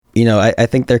I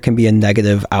think there can be a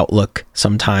negative outlook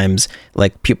sometimes,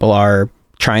 like people are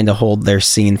trying to hold their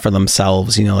scene for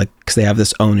themselves, because they have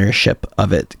this ownership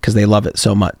of it because they love it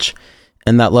so much.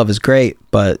 And that love is great,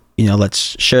 but,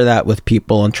 let's share that with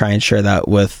people and try and share that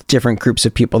with different groups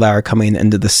of people that are coming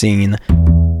into the scene.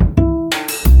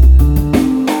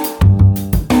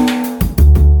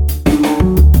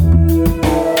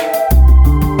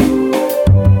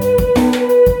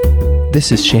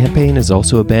 This is Champagne is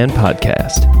Also a Band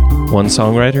podcast. One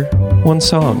songwriter, one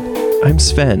song. I'm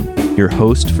Sven, your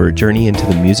host for a journey into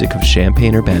the music of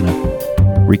Champaign-Urbana.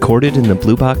 Recorded in the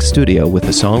Blue Box studio with a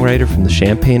songwriter from the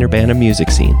Champaign-Urbana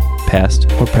music scene, past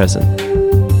or present.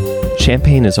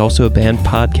 Champagne is Also a Band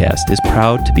podcast is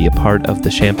proud to be a part of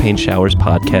the Champagne Showers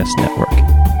Podcast Network.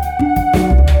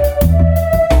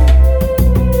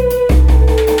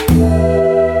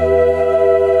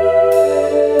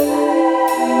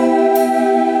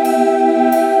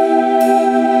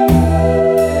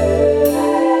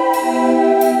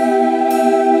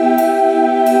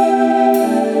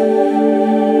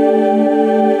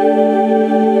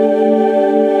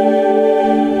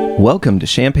 Welcome to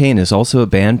Champagne is Also a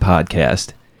Band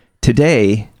podcast.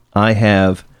 Today, I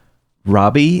have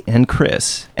Robbie and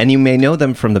Chris, and you may know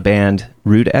them from the band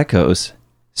Rude Echoes.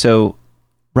 So,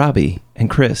 Robbie and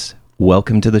Chris,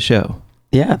 welcome to the show.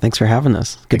 Yeah, thanks for having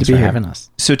us. Thanks for having us.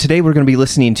 So today we're going to be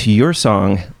listening to your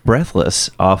song, Breathless,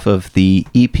 off of the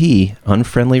EP,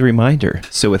 Unfriendly Reminder.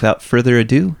 So without further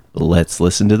ado, let's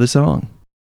listen to the song.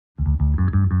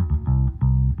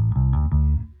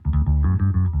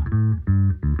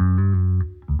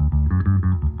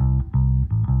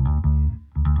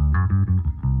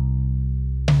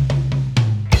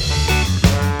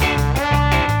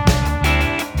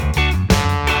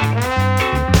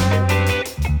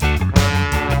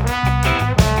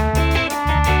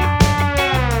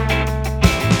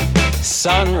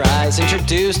 Sunrise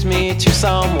introduced me to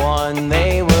someone.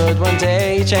 They would one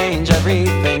day change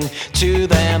everything. To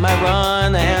them I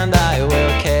run and I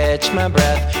will catch my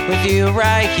breath with you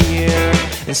right here.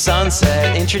 And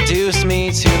sunset introduced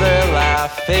me to their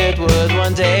laugh. It would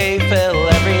one day fill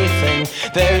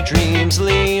everything. Their dreams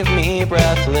leave me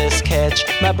breathless. Catch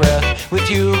my breath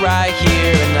with you right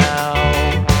here and now.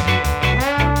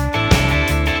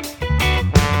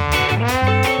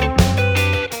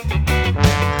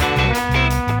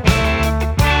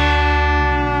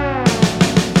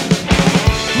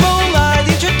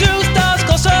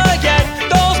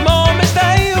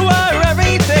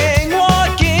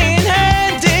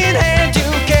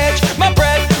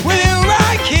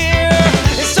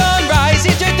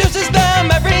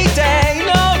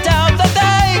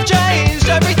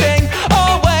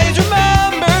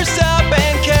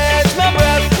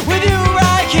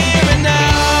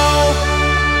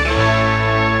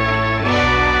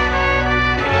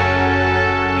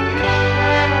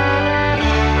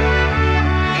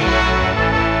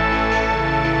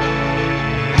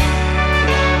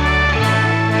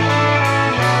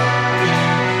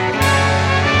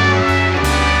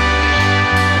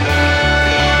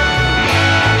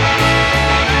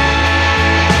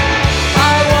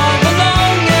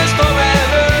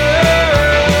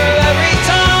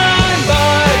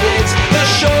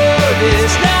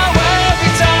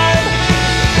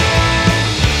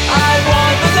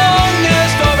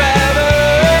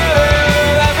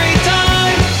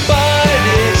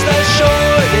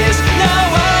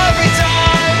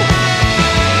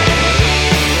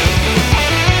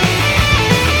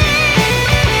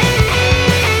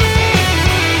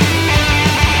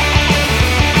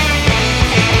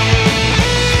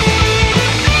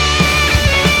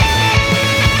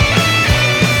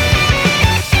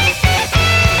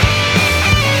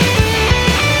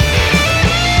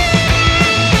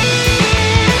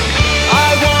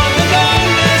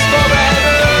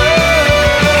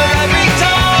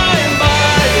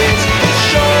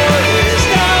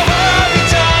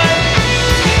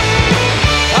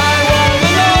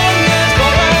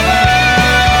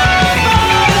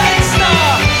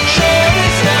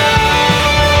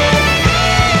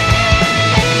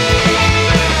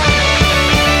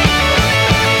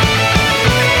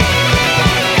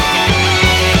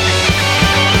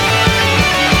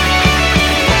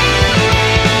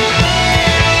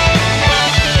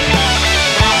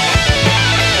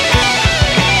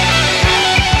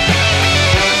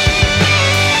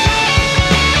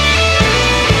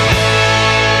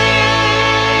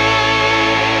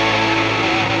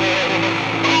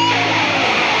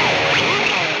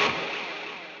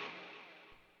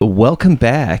 Welcome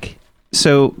back.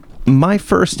 So my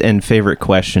first and favorite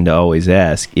question to always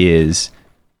ask is,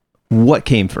 what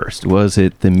came first? Was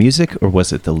it the music or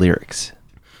was it the lyrics?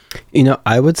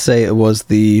 I would say it was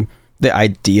the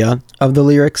idea of the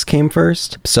lyrics came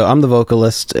first. So I'm the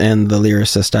vocalist and the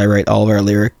lyricist. I write all of our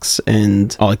lyrics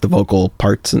and all like the vocal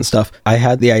parts and stuff. I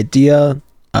had the idea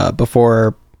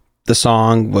before the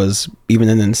song was even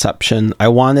in inception. I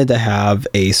wanted to have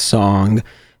a song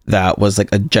that was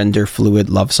like a gender fluid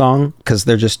love song because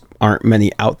there just aren't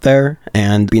many out there.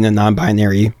 And being a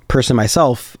non-binary person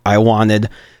myself, I wanted,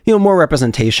 more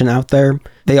representation out there.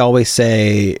 They always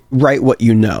say, write what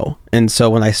you know. And so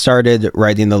when I started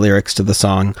writing the lyrics to the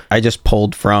song, I just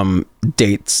pulled from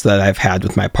dates that I've had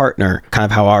with my partner, kind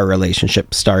of how our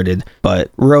relationship started,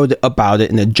 but wrote about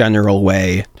it in a general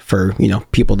way for,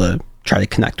 people to try to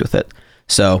connect with it.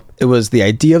 So it was the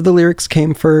idea of the lyrics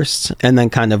came first, and then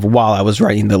kind of while I was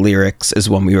writing the lyrics is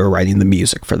when we were writing the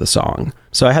music for the song.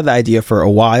 So I had the idea for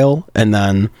a while, and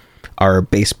then our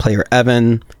bass player,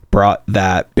 Evan, brought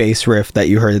that bass riff that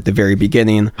you heard at the very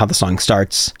beginning, how the song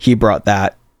starts. He brought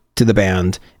that to the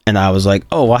band, and I was like,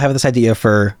 oh, well, I have this idea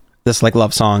for this like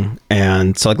love song,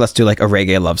 and so like let's do like a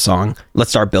reggae love song.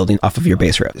 Let's start building off of your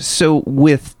bass riff. So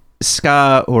with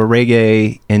ska or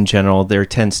reggae in general, there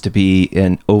tends to be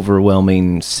an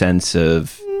overwhelming sense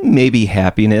of maybe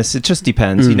happiness. It just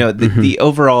depends. The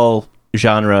overall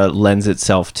genre lends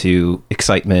itself to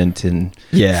excitement and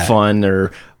fun,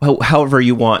 or however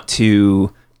you want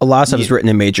to. A lot of stuff is written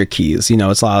in major keys.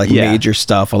 It's a lot of like major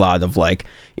stuff. A lot of like,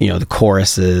 the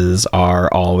choruses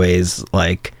are always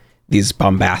like these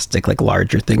bombastic, like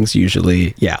larger things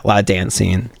usually. Yeah, a lot of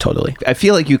dancing. Totally. I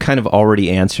feel like you kind of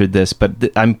already answered this, but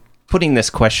I'm putting this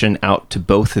question out to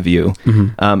both of you,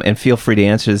 and feel free to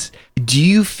answer this. Do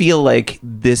you feel like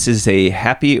this is a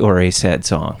happy or a sad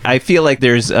song? I feel like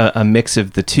there's a mix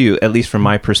of the two, at least from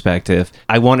my perspective.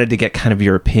 I wanted to get kind of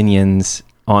your opinions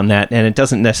on that, and it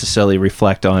doesn't necessarily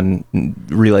reflect on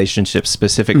relationships,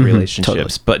 specific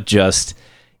relationships, but just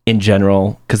in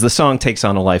general, because the song takes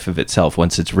on a life of itself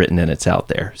once it's written and it's out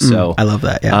there. So I love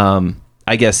that. Yeah.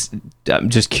 I guess I'm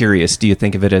just curious, do you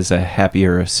think of it as a happy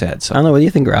or a sad song? I don't know. What do you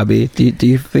think, Robbie? Do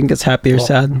you think it's happy or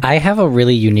sad? I have a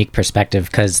really unique perspective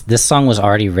because this song was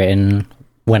already written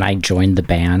when I joined the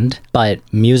band, but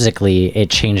musically it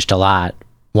changed a lot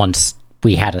once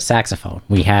we had a saxophone.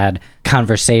 We had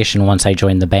conversation once I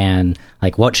joined the band,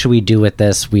 like, what should we do with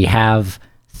this? We have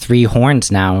 3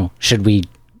 horns now. Should we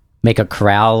make a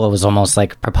chorale? It was almost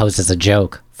like proposed as a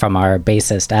joke from our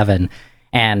bassist, Evan.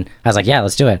 And I was like, yeah,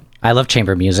 let's do it. I love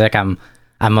chamber music. I'm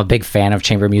a big fan of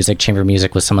chamber music. Chamber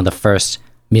music was some of the first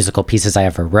musical pieces I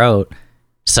ever wrote.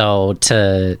 So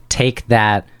to take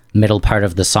that middle part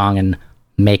of the song and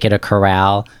make it a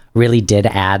chorale really did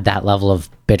add that level of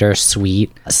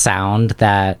bittersweet sound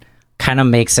that kind of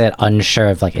makes it unsure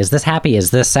of like, is this happy?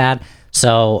 Is this sad?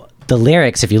 So the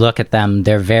lyrics, if you look at them,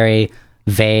 they're very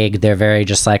vague. They're very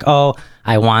just like, oh,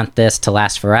 I want this to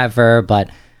last forever, but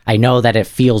I know that it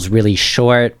feels really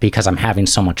short because I'm having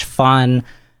so much fun.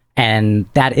 And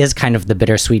that is kind of the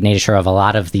bittersweet nature of a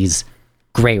lot of these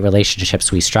great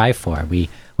relationships we strive for.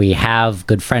 We have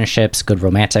good friendships, good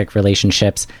romantic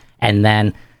relationships, and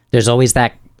then there's always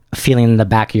that feeling in the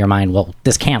back of your mind, well,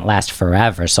 this can't last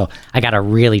forever, so I gotta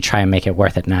really try and make it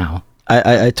worth it now.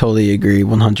 I totally agree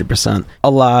 100%.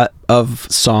 A lot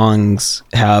of songs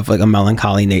have like a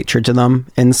melancholy nature to them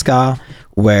in ska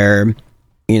where,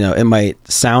 it might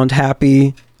sound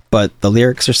happy, but the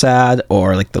lyrics are sad,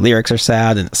 or like the lyrics are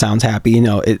sad and it sounds happy.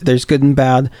 There's good and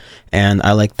bad. And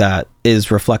I like that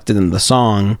is reflected in the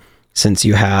song, since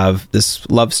you have this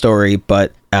love story,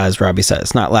 but as Robbie said,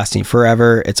 it's not lasting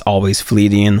forever. It's always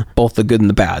fleeting, both the good and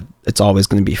the bad. It's always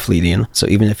going to be fleeting. So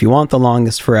even if you want the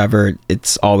longest forever,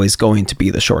 it's always going to be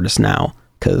the shortest now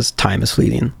because time is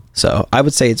fleeting. So I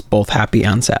would say it's both happy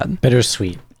and sad.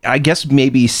 Bittersweet. I guess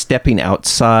maybe stepping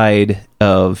outside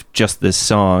of just this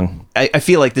song, I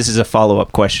feel like this is a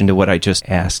follow-up question to what I just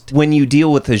asked. When you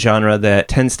deal with a genre that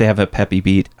tends to have a peppy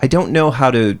beat, I don't know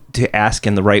how to ask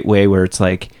in the right way, where it's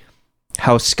like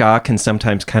how ska can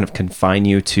sometimes kind of confine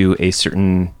you to a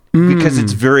certain... Because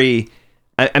it's very...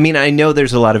 I mean, I know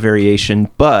there's a lot of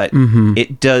variation, but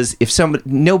it does...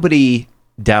 Nobody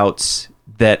doubts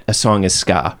that a song is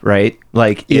ska, right?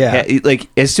 Like, like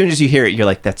as soon as you hear it, you're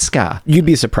like, that's ska. You'd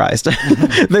be surprised.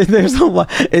 There's a lot.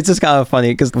 It's just kind of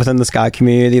funny because within the ska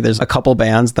community, there's a couple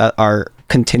bands that are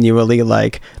continually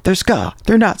like, they're ska,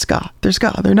 they're not ska, they're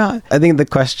ska, they're not. I think the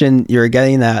question you're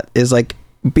getting at is like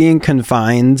being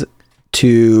confined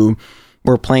to,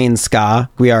 we're playing ska,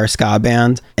 we are a ska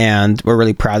band, and we're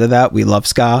really proud of that. We love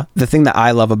ska. The thing that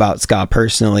I love about ska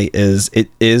personally is it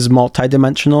is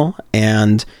multidimensional,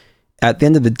 and at the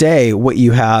end of the day, what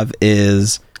you have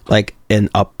is like an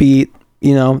upbeat,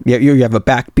 you know, you have a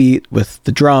backbeat with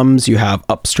the drums, you have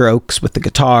upstrokes with the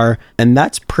guitar, and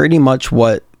that's pretty much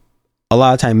what a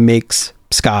lot of time makes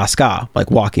ska,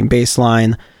 like walking bass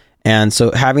line. And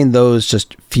so having those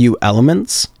just few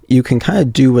elements, you can kind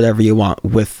of do whatever you want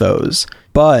with those.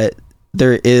 But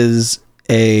there is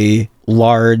a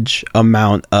large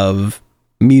amount of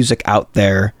music out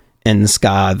there in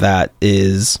ska that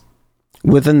is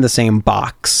within the same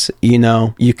box. You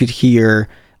know, you could hear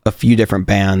a few different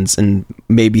bands and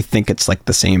maybe think it's like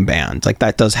the same band. Like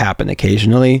that does happen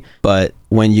occasionally, but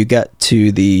when you get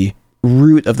to the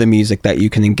root of the music that you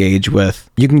can engage with,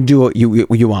 you can do what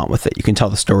you want with it. You can tell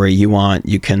the story you want.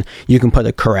 You can put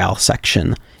a chorale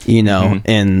section, you know,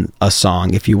 in a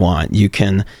song if you want. You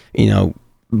can, you know,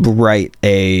 write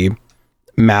a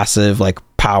massive like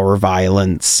power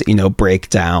violence, you know,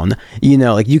 breakdown, you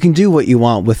know, like you can do what you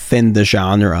want within the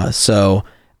genre. So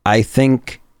I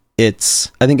think in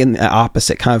the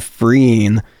opposite, kind of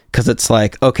freeing, because it's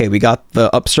like, okay, we got the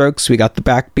upstrokes, we got the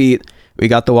backbeat, we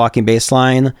got the walking bass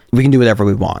line, we can do whatever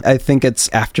we want. I think it's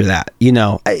after that, you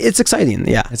know, it's exciting.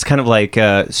 Yeah. It's kind of like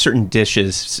certain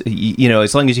dishes, you know,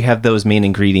 as long as you have those main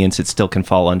ingredients, it still can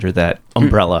fall under that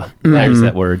umbrella. There's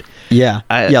that word. Yeah.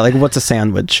 Like what's a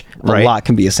sandwich? Right? A lot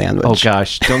can be a sandwich. Oh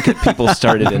gosh, don't get people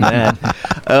started in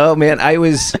that. Oh man, I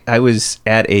was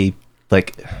at a,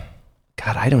 like,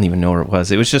 God, I don't even know where it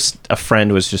was. It was just a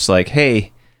friend was just like,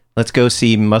 hey, let's go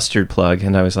see Mustard Plug.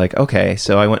 And I was like, okay.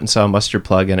 So I went and saw Mustard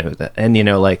Plug, and you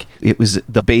know, like it was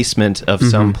the basement of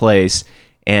some place,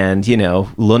 and you know,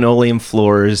 linoleum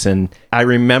floors. And I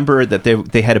remember that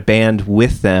they had a band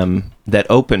with them that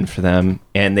opened for them,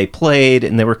 and they played,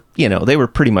 and they were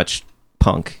pretty much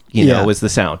punk, you know, was the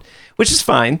sound, which is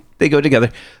fine. They go together.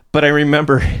 But I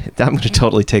remember, I'm going to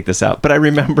totally take this out, but I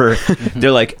remember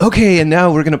they're like, okay, and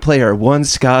now we're going to play our one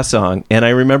ska song. And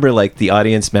I remember like the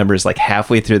audience members, like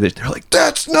halfway through this, they're like,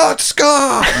 that's not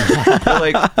ska. They're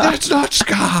like, that's not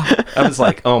ska. I was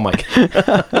like, oh my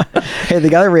God. Hey, they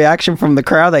got a reaction from the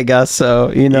crowd, I guess.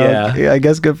 So, you know, I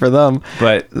guess good for them.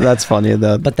 But that's funny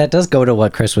though. But that does go to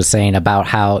what Chris was saying about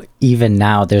how even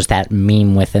now there's that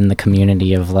meme within the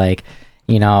community of like,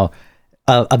 you know,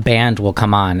 a band will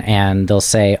come on and they'll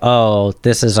say, oh,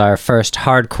 this is our first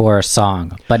hardcore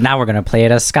song, but now we're going to play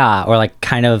it as ska, or like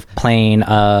kind of playing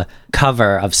a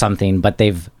cover of something, but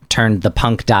they've turned the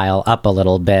punk dial up a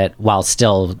little bit while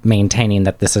still maintaining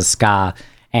that this is ska.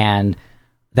 And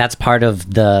that's part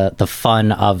of the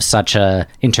fun of such a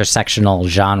intersectional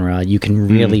genre. You can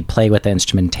really play with the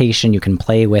instrumentation. You can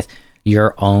play with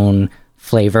your own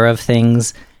flavor of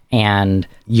things, and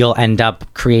you'll end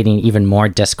up creating even more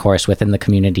discourse within the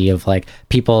community of like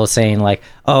people saying like,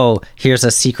 oh, here's a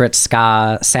secret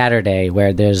ska Saturday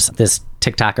where there's this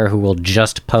TikToker who will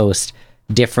just post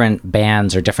different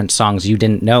bands or different songs you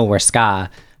didn't know were ska,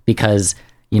 because,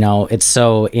 you know, it's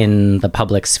so in the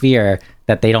public sphere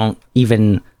that they don't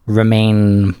even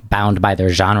remain bound by their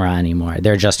genre anymore.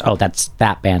 They're just, oh, that's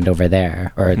that band over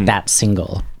there, or that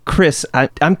single. Chris,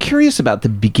 I'm curious about the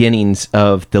beginnings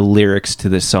of the lyrics to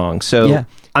this song. So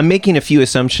I'm making a few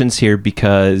assumptions here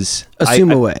because...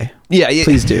 Assume away. Yeah.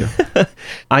 Please do.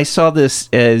 I saw this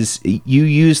as you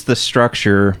use the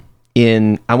structure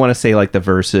in, I want to say like the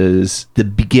verses, the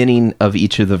beginning of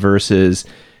each of the verses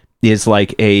is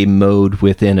like a mode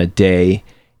within a day.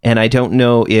 And I don't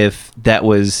know if that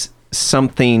was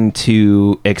something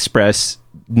to express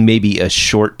maybe a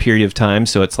short period of time.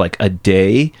 So it's like a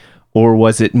day. Or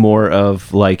was it more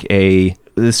of like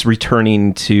this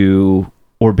returning to,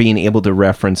 or being able to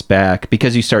reference back,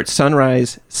 because you start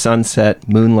sunrise, sunset,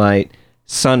 moonlight,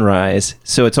 sunrise.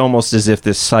 So it's almost as if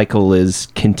this cycle is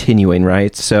continuing,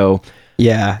 right? So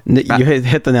yeah, you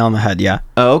hit the nail on the head. Yeah.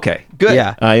 Oh, okay, good.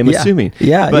 Yeah, I am assuming.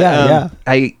 Yeah.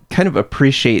 I kind of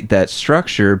appreciate that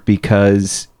structure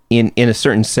because in a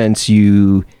certain sense,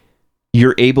 you're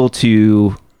able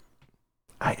to,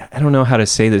 I don't know how to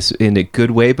say this in a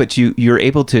good way, but you're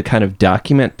able to kind of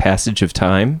document passage of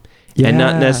time, and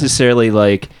not necessarily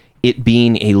like it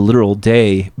being a literal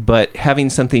day, but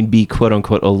having something be quote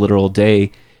unquote a literal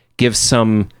day gives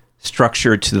some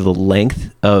structure to the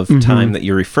length of time that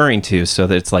you're referring to, so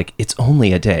that it's like, it's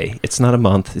only a day. It's not a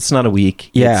month. It's not a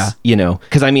week. Yeah. It's, you know,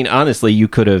 because I mean, honestly, you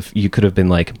could have been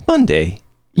like Monday.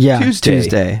 Yeah,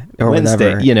 Tuesday or Wednesday,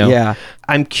 whatever. You know. Yeah.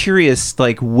 I'm curious,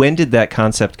 like, when did that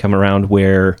concept come around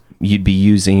where you'd be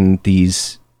using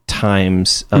these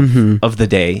times of the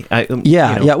day?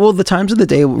 Well, the times of the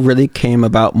day really came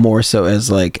about more so as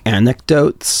like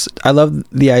anecdotes. I love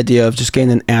the idea of just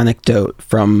getting an anecdote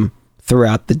from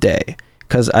throughout the day,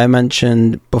 because I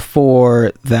mentioned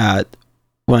before that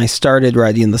when I started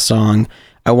writing the song,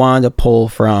 I wanted to pull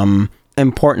from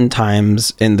important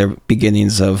times in the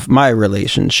beginnings of my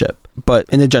relationship, but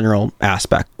in a general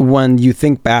aspect. When you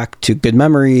think back to good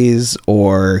memories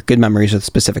or good memories with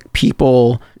specific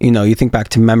people, you think back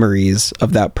to memories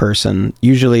of that person.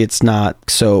 Usually it's not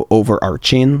so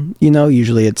overarching,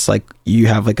 usually it's like you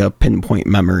have like a pinpoint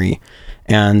memory.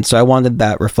 And so I wanted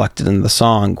that reflected in the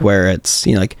song where it's,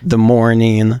 like the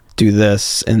morning, do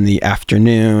this, in the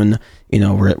afternoon,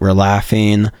 we're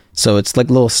laughing. So it's like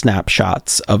little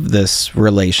snapshots of this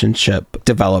relationship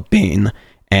developing.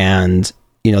 And,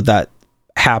 that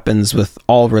happens with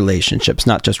all relationships,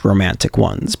 not just romantic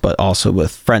ones, but also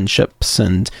with friendships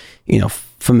and,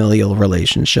 familial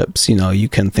relationships. You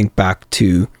can think back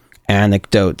to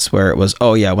anecdotes where it was,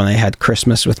 oh yeah, when I had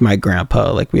Christmas with my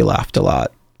grandpa, like we laughed a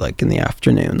lot, like in the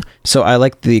afternoon. So I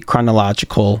like the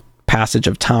chronological passage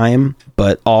of time,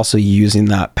 but also using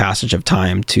that passage of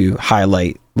time to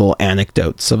highlight little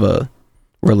anecdotes of a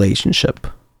relationship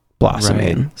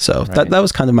blossoming. Right. So that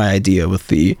was kind of my idea with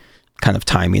the kind of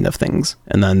timing of things.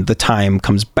 And then the time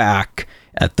comes back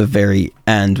at the very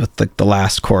end with the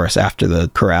last chorus after the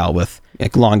chorale with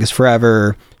like longest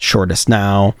forever, shortest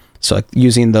now. So like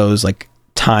using those like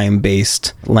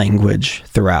time-based language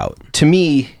throughout. To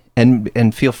me,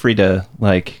 and feel free to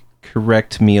like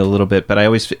correct me a little bit, but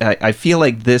I feel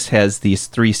like this has these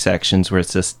three sections where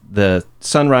it's just the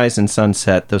sunrise and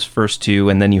sunset, those first two,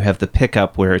 and then you have the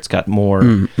pickup where it's got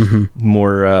more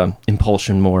more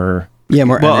impulsion, more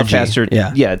energy.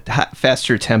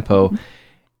 Faster tempo,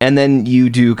 and then you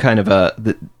do kind of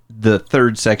the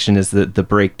third section is the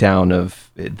breakdown of,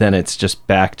 then it's just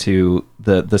back to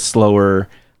the slower,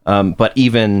 but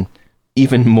even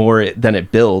more than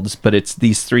it builds, but it's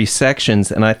these three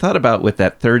sections. And I thought about with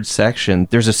that third section,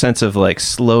 there's a sense of like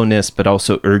slowness, but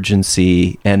also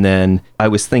urgency. And then I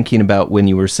was thinking about when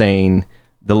you were saying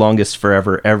the longest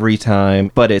forever every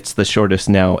time, but it's the shortest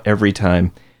now every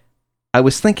time. I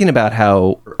was thinking about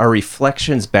how our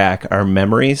reflections back, our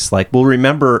memories, like we'll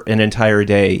remember an entire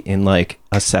day in like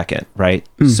a second, right?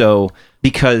 So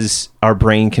because our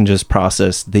brain can just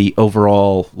process the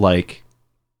overall like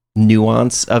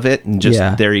nuance of it and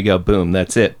just there you go, boom,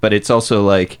 that's it. But it's also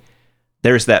like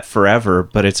there's that forever,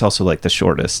 but it's also like the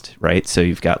shortest, right? So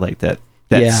you've got like that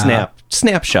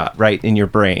snapshot right in your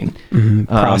brain,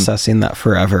 processing that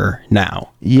forever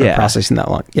now, processing that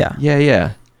long.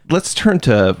 Let's turn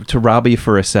to Robbie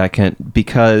for a second,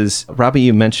 because Robbie,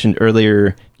 you mentioned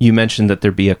earlier that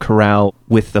there'd be a chorale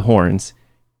with the horns,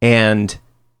 and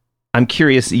I'm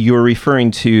curious, you're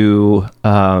referring to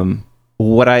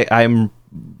what I'm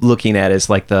looking at is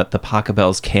like the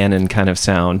Pachelbel's canon kind of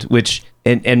sound, which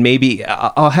and maybe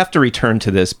I'll have to return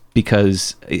to this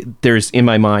because there's in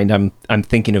my mind I'm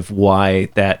thinking of why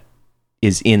that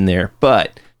is in there.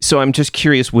 But so I'm just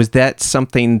curious, was that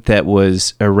something that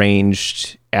was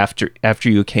arranged after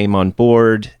you came on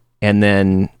board, and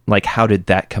then like how did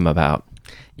that come about?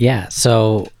 Yeah,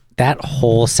 so that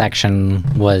whole section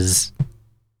was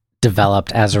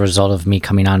developed as a result of me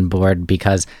coming on board,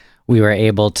 because we were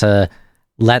able to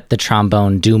let the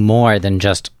trombone do more than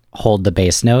just hold the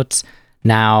bass notes.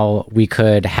 Now we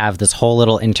could have this whole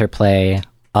little interplay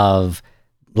of,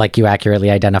 like you accurately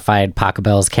identified,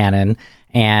 Pachelbel's canon,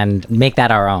 and make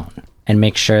that our own, and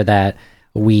make sure that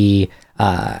we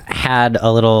had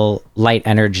a little light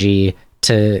energy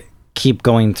to keep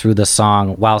going through the song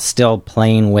while still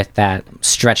playing with that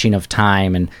stretching of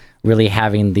time and really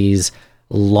having these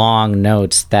long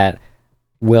notes that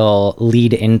will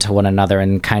lead into one another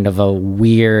in kind of a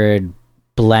weird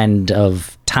blend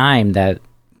of time that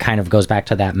kind of goes back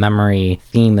to that memory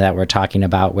theme that we're talking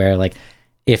about, where like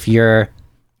if you're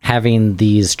having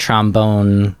these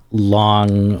trombone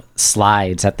long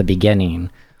slides at the beginning,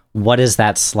 what is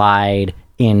that slide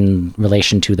in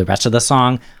relation to the rest of the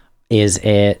song? Is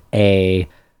it a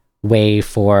way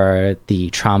for the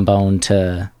trombone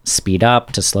to speed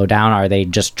up, to slow down? Are they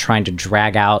just trying to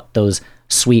drag out those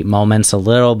sweet moments a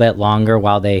little bit longer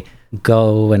while they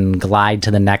go and glide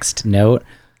to the next note?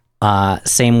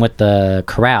 Same with the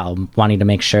chorale, wanting to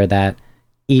make sure that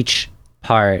each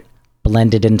part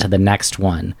blended into the next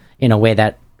one in a way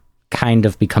that kind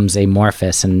of becomes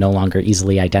amorphous and no longer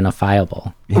easily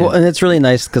identifiable. Well, and it's really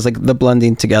nice because like the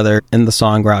blending together in the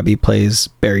song, Robbie plays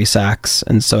bari sax,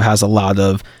 and so has a lot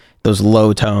of those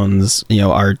low tones,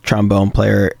 our trombone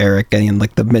player Eric getting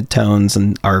like the mid tones,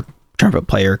 and our trumpet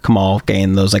player Kamal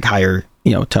getting those like higher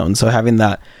tones. So having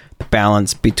that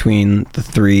balance between the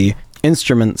three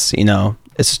instruments,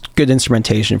 it's good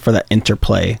instrumentation for that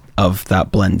interplay of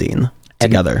that blending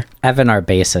together. And Evan, our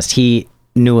bassist, he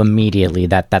knew immediately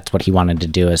that that's what he wanted to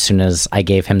do. As soon as I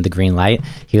gave him the green light,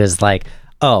 he was like,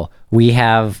 oh, we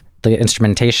have the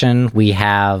instrumentation, we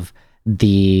have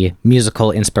the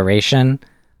musical inspiration.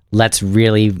 Let's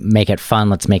really make it fun.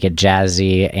 Let's make it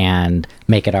jazzy and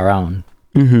make it our own.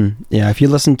 Mm-hmm. Yeah, if you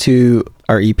listen to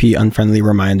our EP, Unfriendly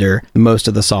Reminder, most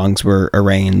of the songs were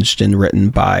arranged and written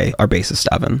by our bassist,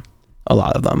 Evan. A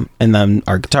lot of them. And then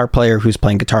our guitar player who's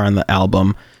playing guitar on the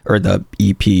album, or the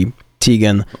EP,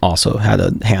 Tegan, also had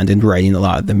a hand in writing a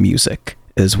lot of the music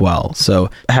as well. So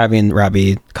having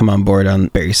Robbie come on board on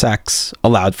Barry sax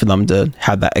allowed for them to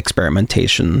have that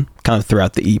experimentation kind of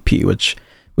throughout the EP, which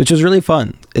was really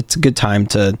fun. It's a good time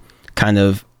to kind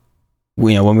of,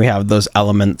 when we have those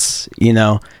elements,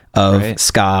 of right.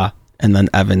 ska, and then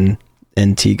Evan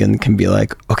and Tegan can be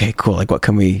like, okay, cool. Like, what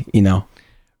can we,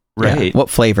 right? What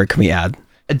flavor can we add?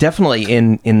 Definitely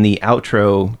in the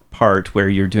outro part where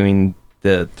you're doing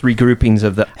the three groupings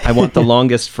of the I want the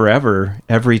longest forever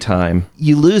every time,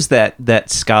 you lose that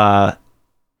ska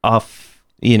off,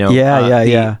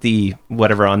 the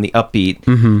whatever on the upbeat.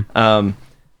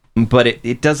 Mm-hmm. But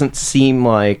it doesn't seem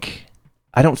like,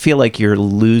 I don't feel like you're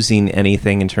losing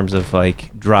anything in terms of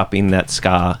like dropping that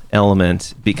ska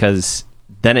element, because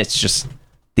then it's just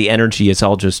the energy is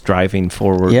all just driving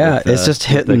forward. Yeah, it's just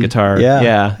hitting the guitar.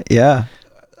 Yeah.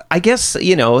 I guess,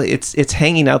 it's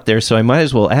hanging out there, so I might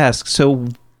as well ask. So,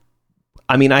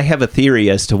 I mean, I have a theory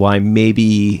as to why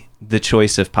maybe the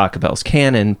choice of Pachelbel's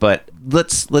Canon, but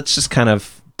let's just kind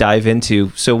of dive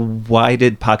into, so why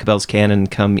did Pachelbel's Canon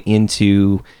come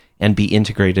into and be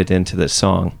integrated into this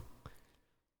song?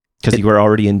 Because you were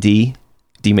already in D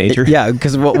major? Yeah,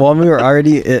 because one, we were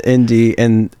already in D,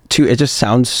 and two, it just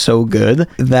sounds so good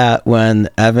that when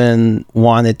Evan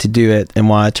wanted to do it and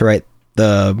wanted to write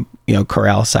the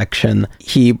chorale section,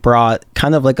 he brought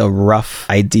kind of like a rough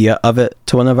idea of it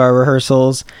to one of our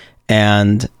rehearsals,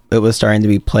 and it was starting to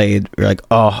be played. We're like,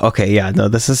 oh, okay, yeah, no,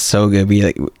 this is so good. We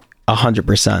like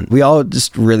 100%. We all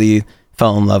just really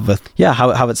fell in love with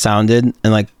how it sounded,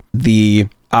 and like the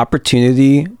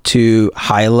opportunity to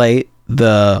highlight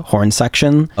the horn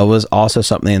section was also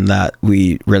something that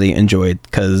we really enjoyed,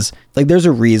 because like there's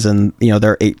a reason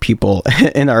there are 8 people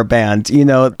in our band.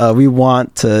 We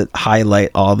want to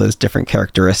highlight all those different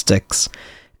characteristics,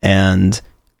 and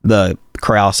the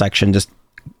chorale section just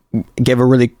gave a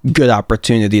really good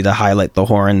opportunity to highlight the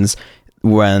horns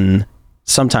when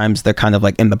sometimes they're kind of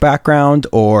like in the background,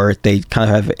 or they kind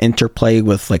of have interplay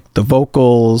with like the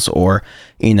vocals, or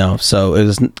so it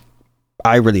was,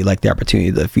 I really like the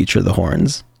opportunity to feature the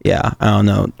horns. Yeah, I don't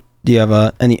know. Do you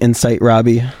have any insight,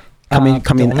 Robbie? Coming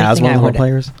as one of the horn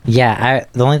players? Yeah,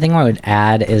 the only thing I would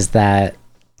add is that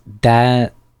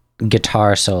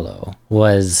guitar solo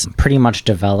was pretty much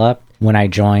developed when I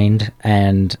joined,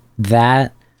 and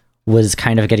that was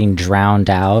kind of getting drowned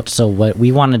out. So what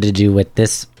we wanted to do with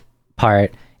this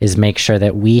part is make sure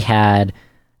that we had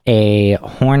a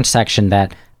horn section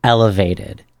that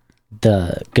elevated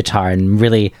the guitar and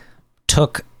really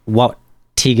took what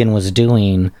Tegan was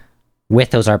doing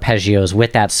with those arpeggios,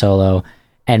 with that solo,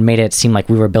 and made it seem like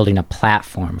we were building a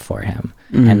platform for him.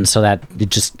 Mm-hmm. And so that it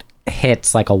just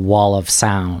hits like a wall of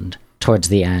sound towards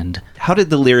the end. How did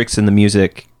the lyrics and the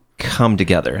music come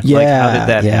together? Yeah, like, how did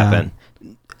that happen?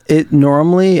 It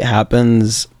normally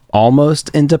happens almost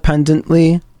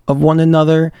independently of one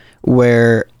another,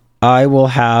 where I will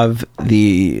have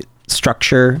the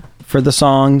structure for the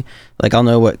song, like I'll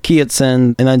know what key it's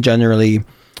in, and then generally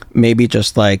maybe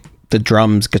just like the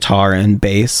drums, guitar, and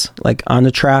bass like on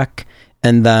a track,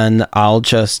 and then I'll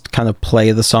just kind of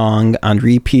play the song on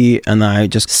repeat, and I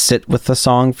just sit with the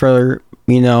song for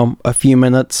a few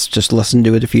minutes, just listen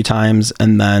to it a few times,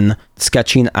 and then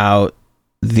sketching out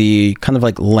the kind of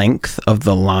like length of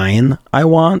the line I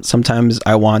want. Sometimes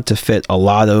I want to fit a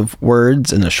lot of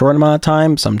words in a short amount of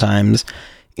time. Sometimes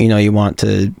you want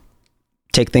to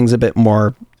take things a bit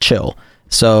more chill.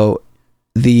 So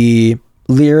the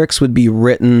lyrics would be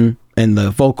written and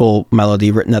the vocal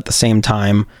melody written at the same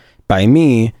time by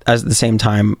me, as at the same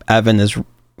time Evan is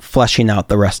fleshing out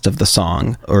the rest of the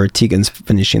song, or Tegan's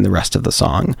finishing the rest of the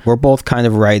song. We're both kind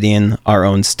of writing our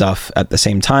own stuff at the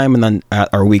same time, and then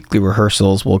at our weekly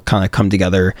rehearsals we'll kind of come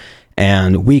together,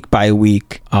 and week by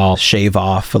week I'll shave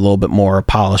off a little bit more,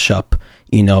 polish up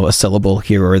a syllable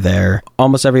here or there.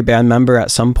 Almost every band member at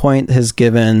some point has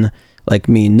given like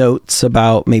me notes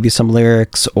about maybe some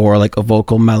lyrics or like a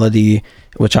vocal melody,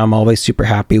 which I'm always super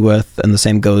happy with. And the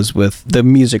same goes with the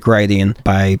music writing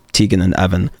by Tegan and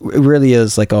Evan. It really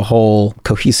is like a whole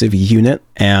cohesive unit,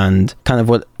 and kind of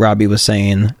what Robbie was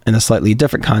saying in a slightly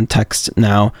different context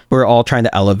now, we're all trying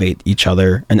to elevate each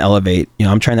other and elevate,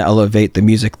 I'm trying to elevate the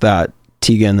music that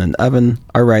Tegan and Evan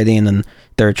are writing, and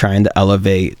they're trying to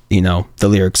elevate, the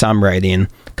lyrics I'm writing,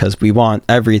 because we want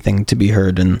everything to be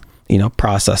heard in,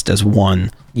 processed as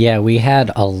one. Yeah, we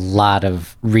had a lot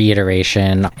of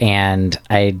reiteration, and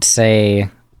I'd say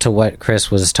to what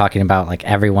Chris was talking about, like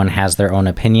everyone has their own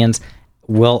opinions.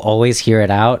 We'll always hear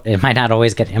it out. It might not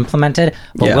always get implemented,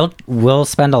 but we'll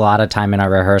spend a lot of time in our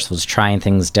rehearsals trying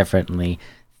things differently,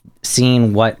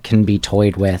 seeing what can be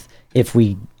toyed with. If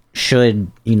we should,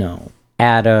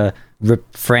 add a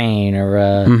refrain or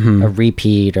a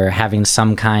repeat, or having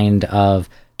some kind of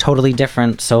totally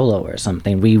different solo or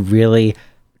something. We really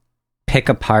pick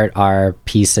apart our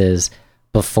pieces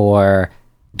before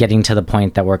getting to the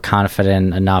point that we're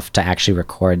confident enough to actually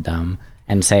record them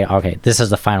and say, okay, this is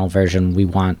the final version we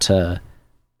want to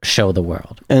show the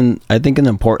world. And I think an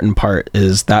important part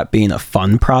is that being a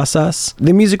fun process.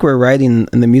 The music we're writing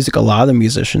and the music a lot of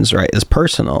musicians write is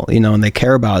personal, and they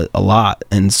care about it a lot.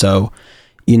 And so,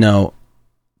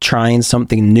 trying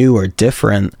something new or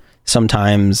different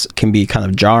sometimes can be kind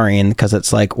of jarring, because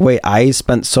it's like, wait, I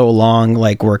spent so long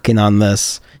like working on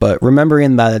this. But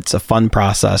remembering that it's a fun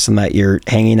process and that you're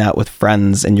hanging out with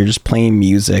friends and you're just playing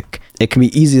music, it can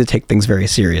be easy to take things very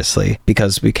seriously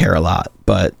because we care a lot.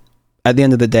 But at the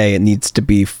end of the day, it needs to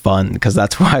be fun, because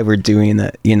that's why we're doing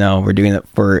it. We're doing it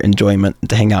for enjoyment,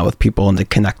 to hang out with people and to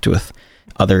connect with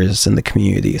others in the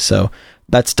community. So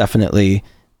that's definitely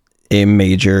a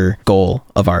major goal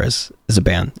of ours as a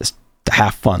band, is to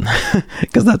have fun,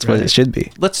 because that's what it should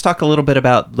be. Let's talk a little bit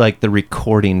about like the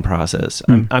recording process.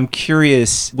 I'm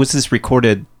curious, was this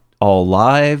recorded all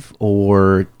live,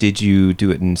 or did you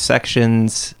do it in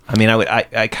sections? I mean,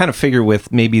 I kind of figure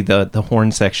with maybe the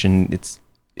horn section,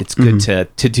 it's good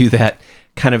to do that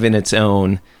kind of in its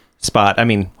own spot. I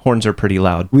mean, horns are pretty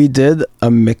loud. We did a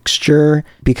mixture,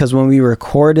 because when we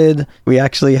recorded, we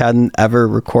actually hadn't ever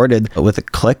recorded with a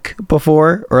click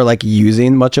before, or like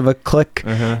using much of a click.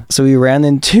 So we ran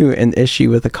into an issue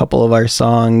with a couple of our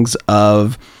songs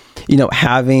of,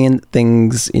 having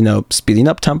things, speeding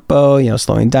up tempo,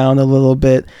 slowing down a little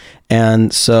bit.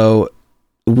 And so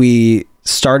we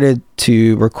started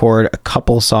to record a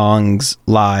couple songs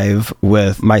live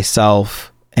with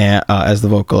myself as the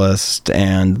vocalist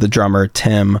and the drummer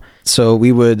Tim. So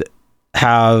we would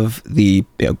have the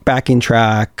backing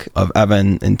track of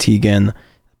Evan and Tegan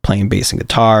playing bass and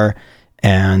guitar,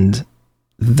 and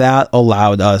that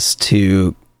allowed us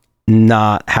to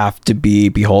not have to be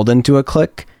beholden to a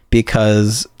click,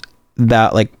 because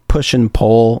that like push and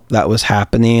pull that was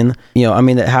happening,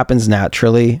 it happens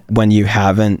naturally when you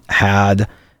haven't had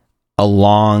a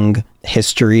long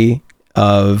history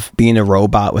of being a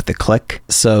robot with a click.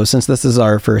 So since this is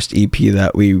our first EP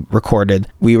that we recorded,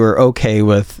 we were okay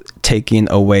with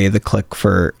taking away the click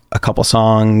for a couple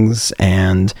songs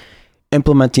and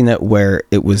implementing it where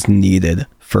it was needed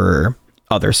for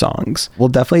other songs. We'll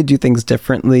definitely do things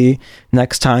differently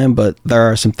next time, but there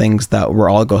are some things that we're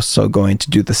also going to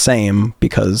do the same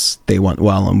because they went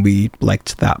well and we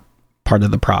liked that part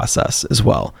of the process as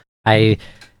well. I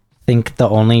think the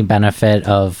only benefit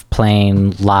of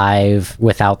playing live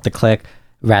without the click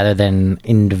rather than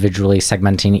individually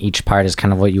segmenting each part is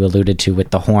kind of what you alluded to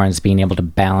with the horns, being able to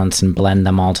balance and blend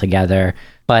them all together.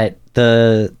 But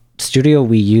the studio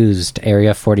we used,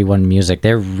 Area 41 Music,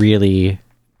 they're really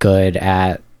good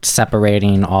at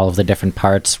separating all of the different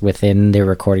parts within their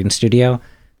recording studio.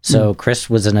 So Chris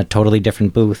was in a totally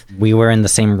different booth. We were in the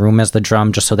same room as the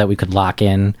drum just so that we could lock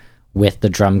in with the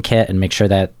drum kit and make sure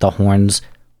that the horns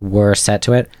were set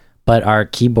to it. But our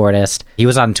keyboardist, he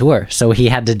was on tour, so he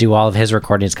had to do all of his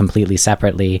recordings completely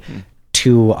separately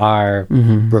to our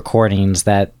recordings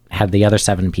that had the other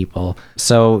 7 people.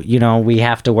 So, you know, we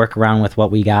have to work around with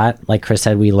what we got. Like Chris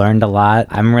said, we learned a lot.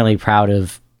 I'm really proud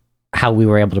of how we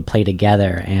were able to play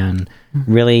together and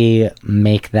really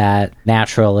make that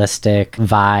naturalistic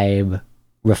vibe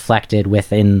reflected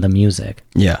within the music.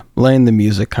 Yeah, letting the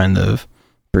music kind of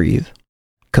breathe,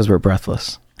 because we're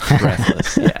breathless.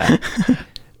 Breathless, yeah.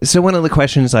 So one of the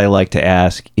questions I like to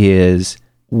ask is,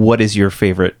 what is your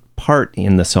favorite part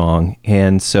in the song?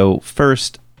 And so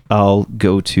first, I'll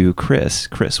go to Chris.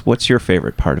 Chris, what's your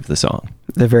favorite part of the song?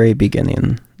 The very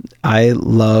beginning. I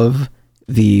love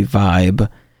the vibe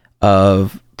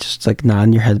of just like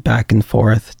nodding your head back and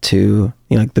forth to,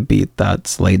 you know, like the beat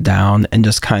that's laid down and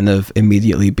just kind of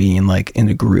immediately being like in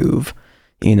a groove.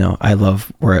 You know, I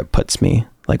love where it puts me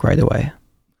like right away.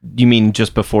 You mean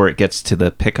just before it gets to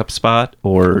the pickup spot,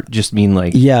 or just mean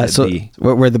like... Yeah, so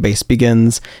where the bass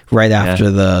begins, right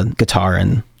after the guitar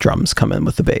and drums come in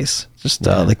with the bass. Just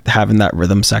like having that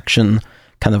rhythm section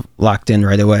kind of locked in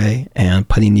right away and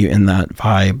putting you in that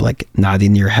vibe, like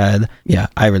nodding your head. Yeah,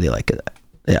 I really like it.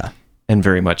 Yeah. And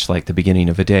very much like the beginning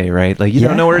of a day, right? Like you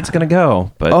don't know where it's going to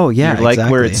go, but you like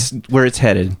exactly. where it's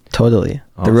headed. Totally.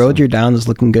 Awesome. The road you're down is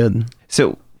looking good.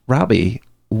 So, Robbie,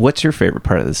 what's your favorite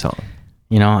part of the song?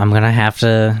 I'm going to have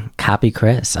to copy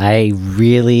Chris. I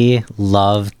really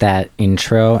love that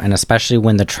intro, and especially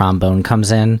when the trombone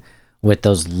comes in with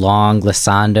those long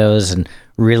glissandos and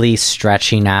really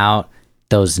stretching out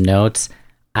those notes.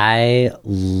 I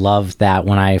loved that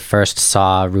when I first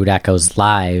saw Rude Echoes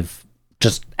live,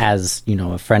 just as,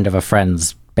 a friend of a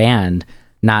friend's band,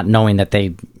 not knowing that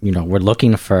they, were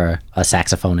looking for a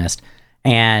saxophonist.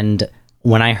 And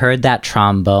when I heard that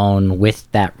trombone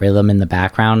with that rhythm in the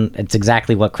background, it's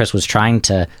exactly what Chris was trying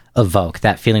to evoke,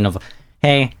 that feeling of,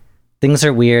 hey, things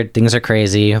are weird, things are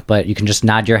crazy, but you can just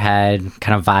nod your head,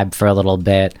 kind of vibe for a little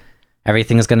bit.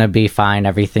 Everything's going to be fine.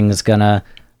 Everything's going to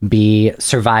be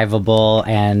survivable.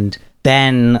 And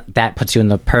then that puts you in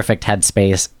the perfect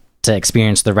headspace to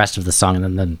experience the rest of the song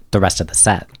and then the rest of the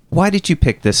set. Why did you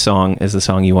pick this song as the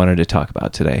song you wanted to talk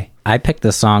about today? I picked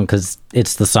this song because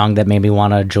it's the song that made me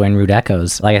want to join Rude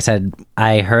Echoes. Like I said,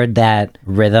 I heard that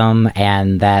rhythm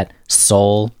and that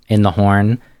soul in the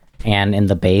horn and in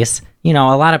the bass. A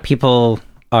lot of people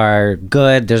are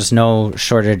good. There's no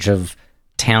shortage of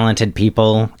talented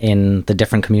people in the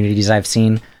different communities I've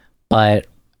seen. But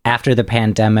after the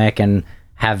pandemic and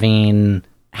having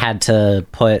had to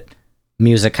put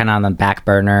music kind of on the back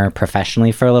burner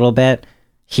professionally for a little bit,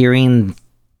 hearing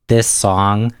this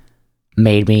song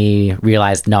made me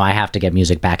realize, no, I have to get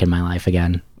music back in my life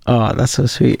again. Oh, that's so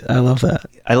sweet. I love that.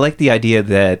 I like the idea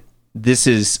that this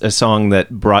is a song that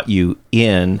brought you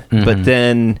in, but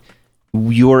then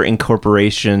your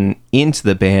incorporation into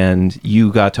the band,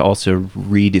 you got to also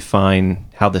redefine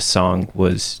how the song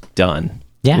was done.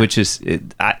 Yeah. Which is,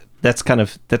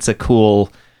 that's a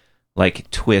cool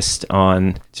twist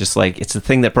on just it's the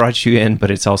thing that brought you in, but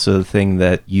it's also the thing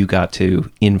that you got to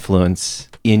influence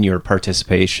in your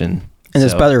participation. And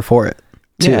it's better for it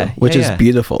too, which is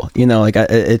beautiful.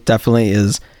 It definitely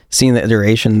is. Seeing the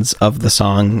iterations of the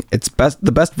song,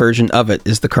 the best version of it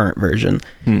is the current version,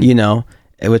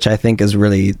 which I think is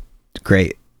really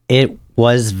great. It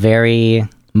was very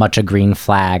much a green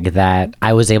flag that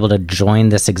I was able to join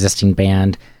this existing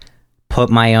band, put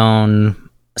my own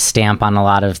stamp on a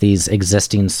lot of these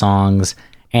existing songs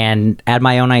and add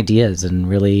my own ideas and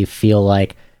really feel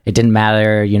like it didn't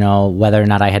matter, whether or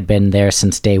not I had been there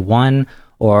since day one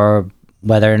or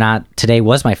whether or not today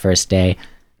was my first day.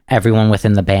 Everyone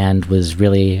within the band was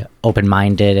really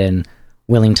open-minded and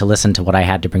willing to listen to what I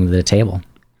had to bring to the table.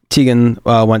 Tegan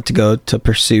went to go to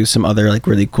pursue some other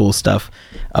really cool stuff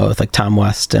with Tom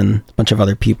West and a bunch of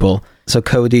other people. So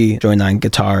Cody joined on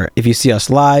guitar. If you see us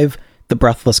live, the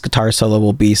Breathless guitar solo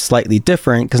will be slightly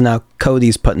different because now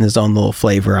Cody's putting his own little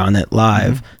flavor on it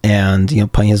live and,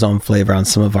 putting his own flavor on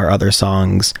some of our other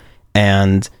songs.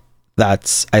 And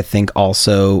that's, I think,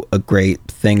 also a great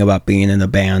thing about being in a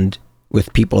band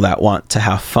with people that want to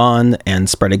have fun and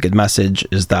spread a good message,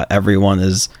 is that everyone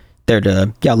is there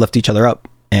to, lift each other up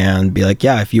and be like,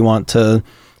 if you want to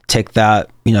take that,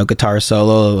 guitar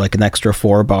solo, an extra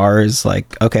 4 bars,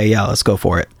 okay, let's go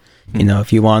for it.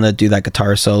 If you want to do that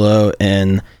guitar solo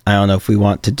and I don't know if we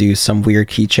want to do some weird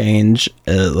key change,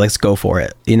 let's go for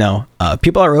it.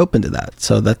 People are open to that.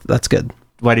 So that's good.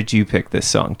 Why did you pick this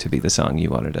song to be the song you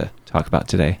wanted to talk about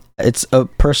today? It's a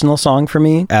personal song for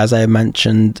me. As I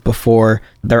mentioned before,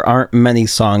 there aren't many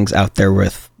songs out there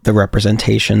with the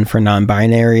representation for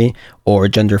non-binary or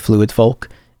gender fluid folk.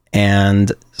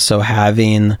 And so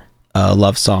having a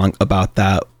love song about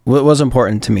that was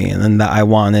important to me. And then that I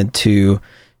wanted to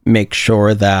make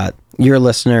sure that your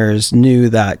listeners knew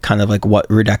that kind of what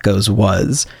Rude Echoes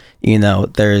was.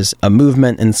 There's a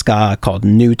movement in ska called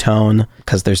New Tone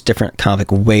because there's different kind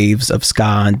of waves of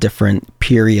ska and different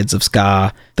periods of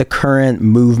ska. The current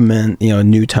movement,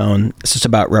 New Tone, it's just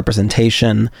about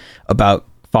representation, about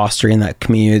fostering that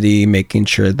community, making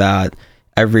sure that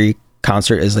every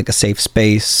concert is a safe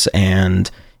space and,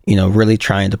 really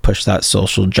trying to push that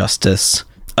social justice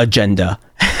agenda.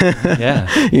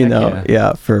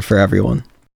 For everyone.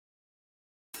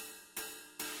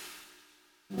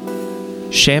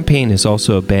 Champagne is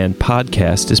Also a Band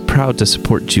podcast is proud to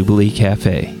support Jubilee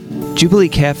Cafe. Jubilee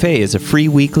Cafe is a free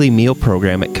weekly meal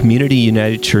program at Community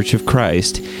United Church of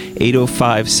Christ,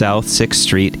 805 South 6th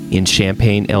Street in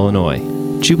Champaign, Illinois.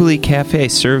 Jubilee Cafe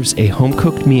serves a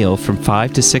home-cooked meal from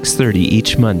 5 to 6:30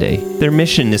 each Monday. Their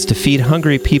mission is to feed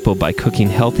hungry people by cooking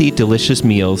healthy, delicious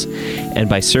meals and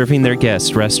by serving their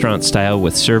guests restaurant-style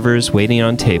with servers waiting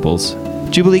on tables.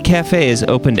 Jubilee Cafe is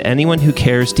open to anyone who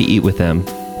cares to eat with them.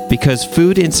 Because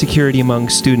food insecurity among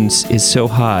students is so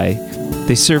high,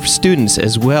 they serve students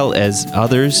as well as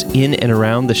others in and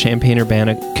around the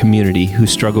Champaign-Urbana community who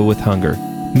struggle with hunger.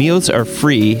 Meals are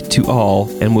free to all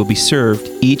and will be served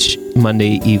each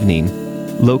Monday evening,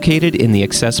 located in the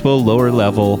accessible lower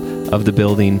level of the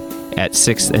building at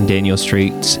 6th and Daniel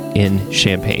Streets in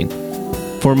Champaign.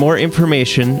 For more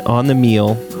information on the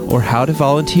meal or how to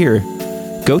volunteer,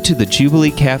 go to the Jubilee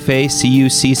Cafe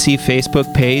CUCC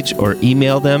Facebook page or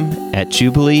email them at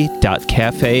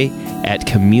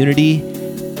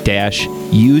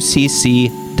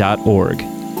jubilee.cafe@community-ucc.org.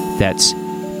 That's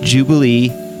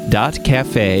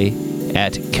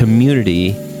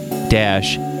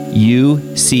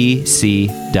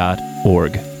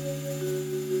jubilee.cafe@community-ucc.org.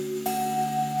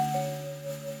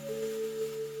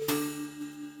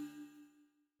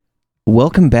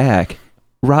 Welcome back.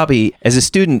 Robbie, as a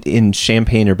student in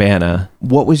Champaign-Urbana,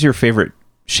 what was your favorite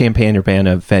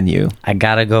Champaign-Urbana venue? I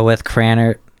gotta go with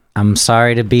Cranert. I'm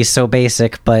sorry to be so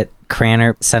basic, but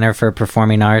Cranert Center for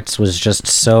Performing Arts was just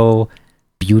so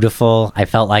beautiful. I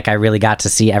felt like I really got to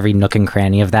see every nook and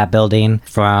cranny of that building,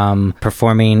 from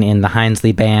performing in the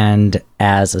Hinesley Band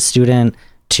as a student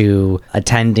to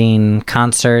attending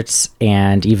concerts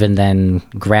and even then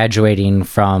graduating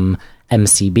from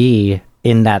MCB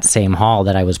in that same hall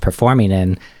that I was performing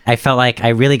in. I felt like I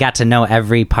really got to know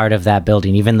every part of that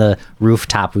building, even the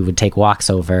rooftop we would take walks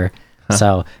over.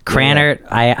 So Cranert,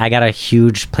 yeah. I got a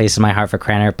huge place in my heart for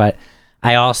Cranert, but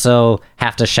I also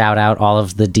have to shout out all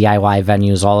of the DIY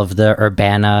venues, all of the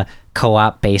Urbana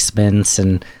co-op basements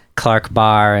and Clark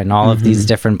Bar and all of these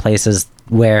different places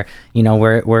where, you know,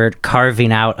 we're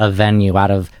carving out a venue out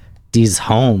of these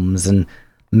homes and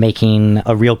making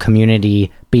a real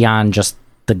community beyond just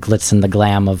the glitz and the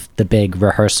glam of the big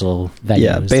rehearsal venues.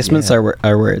 Yeah, basements are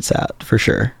where it's at, for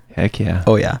sure. Heck yeah.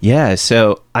 Oh, yeah. Yeah,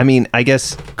 so, I mean, I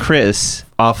guess, Chris,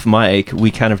 off mic, we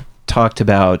kind of talked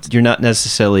about, you're not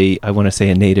necessarily, I want to say,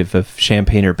 a native of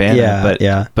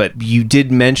Champaign-Urbana, but you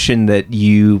did mention that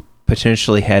you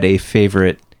potentially had a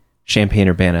favorite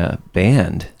Champaign-Urbana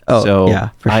band. Oh, so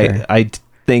yeah, for sure. I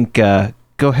think, go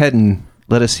ahead and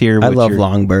let us hear what I love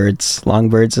Longbirds.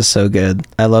 Longbirds is so good.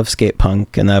 I love skate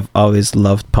punk, and I've always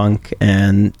loved punk,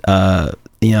 and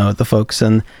you know, the folks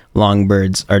in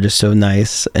Longbirds are just so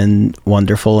nice and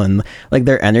wonderful, and like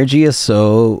their energy is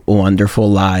so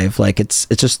wonderful live. Like it's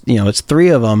just, you know, it's three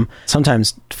of them,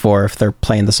 sometimes four if they're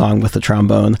playing the song with the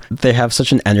trombone. They have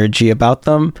such an energy about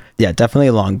them. Yeah, definitely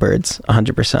Longbirds,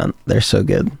 100%. They're so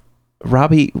good.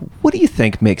 Robbie, what do you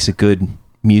think makes a good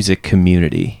music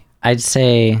community? I'd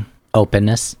say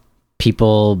openness,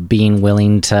 people being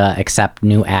willing to accept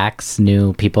new acts,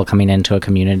 new people coming into a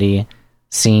community,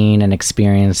 seeing and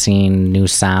experiencing new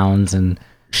sounds and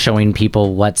showing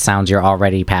people what sounds you're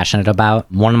already passionate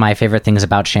about. One of my favorite things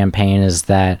about Champaign is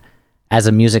that as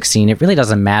a music scene, it really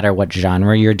doesn't matter what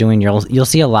genre you're doing. You'll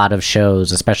see a lot of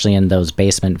shows, especially in those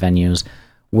basement venues,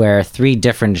 where three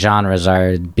different genres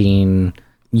are being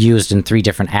used in three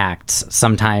different acts.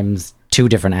 Sometimes two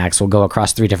different acts will go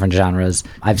across three different genres.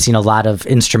 I've seen a lot of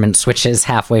instrument switches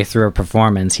halfway through a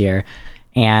performance here,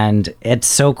 and it's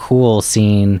so cool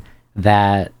seeing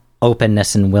that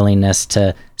openness and willingness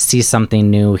to see something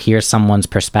new, hear someone's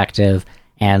perspective,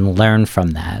 and learn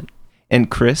from that. And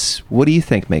Chris, what do you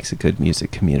think makes a good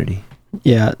music community?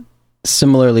 Yeah,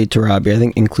 similarly to Robbie, I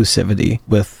think inclusivity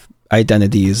with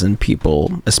identities and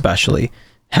people, especially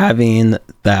having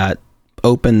that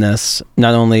openness,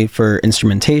 not only for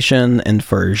instrumentation and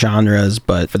for genres,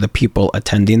 but for the people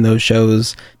attending those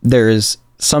shows. There's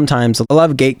sometimes a lot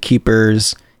of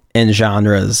gatekeepers in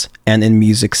genres and in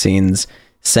music scenes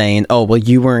saying, oh, well,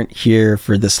 you weren't here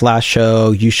for this last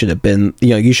show, you should have been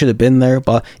there.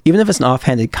 But even if it's an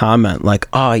offhanded comment like,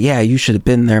 oh yeah, you should have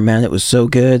been there, man, it was so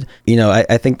good, you know,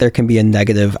 I think there can be a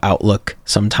negative outlook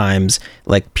sometimes.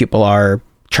 Like, people are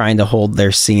trying to hold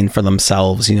their scene for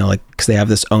themselves, you know, like, because they have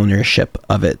this ownership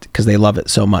of it because they love it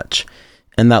so much.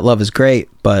 And that love is great,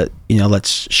 but, you know,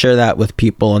 let's share that with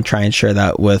people and try and share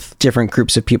that with different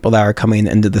groups of people that are coming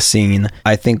into the scene.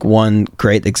 I think one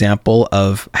great example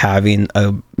of having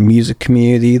a music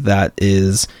community that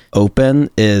is open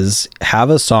is have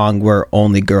a song where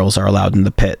only girls are allowed in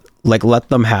the pit. Like, let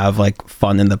them have like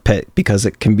fun in the pit, because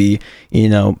it can be, you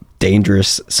know,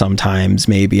 dangerous sometimes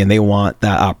maybe, and they want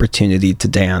that opportunity to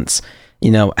dance. You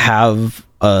know, have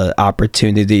a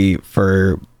opportunity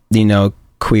for, you know,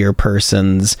 queer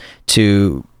persons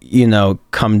to, you know,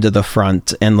 come to the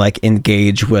front and like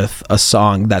engage with a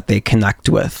song that they connect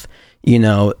with. You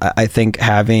know, I think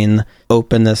having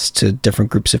openness to different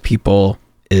groups of people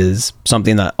is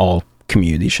something that all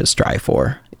communities should strive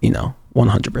for, you know,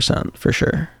 100% for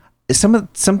sure.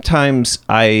 sometimes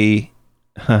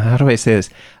how do I say this?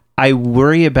 I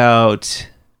worry about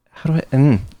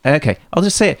okay, I'll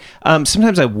just say it.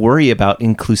 Sometimes I worry about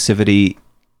inclusivity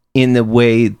in the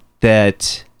way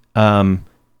that, I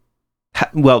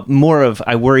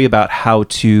worry about how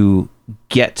to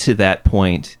get to that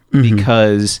point,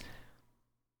 because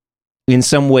in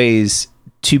some ways,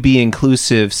 to be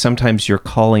inclusive, sometimes you're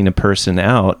calling a person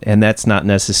out, and that's not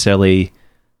necessarily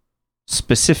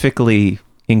specifically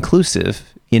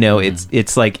inclusive.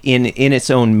 It's like in its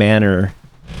own manner,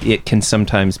 it can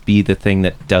sometimes be the thing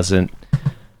that doesn't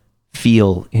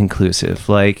feel inclusive.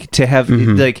 Like to have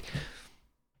like,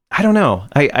 I don't know.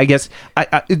 I guess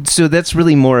so that's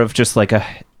really more of just like a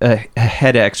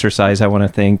head exercise I want to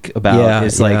think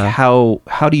about like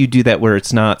how do you do that where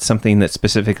it's not something that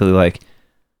specifically like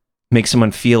makes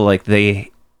someone feel like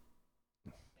they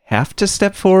have to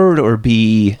step forward or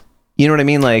be, you know what I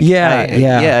mean? Like,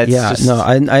 just... No,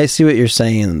 I see what you're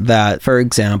saying. That, for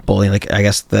example, like I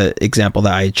guess the example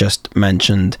that I just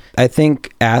mentioned, I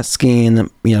think asking,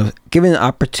 giving an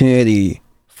opportunity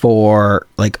for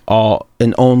like all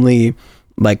and only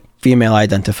like female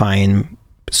identifying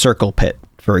circle pit,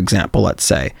 for example, let's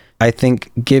say, I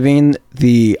think giving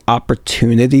the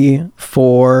opportunity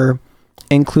for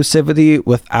inclusivity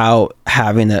without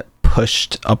having it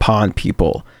pushed upon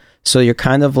people. So you're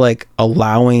kind of like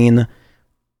allowing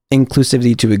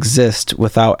inclusivity to exist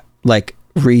without like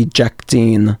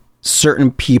rejecting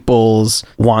certain people's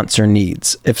wants or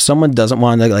needs. If someone doesn't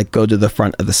want to like go to the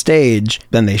front of the stage,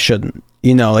 then they shouldn't.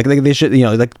 Like they should,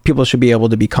 like people should be able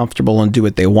to be comfortable and do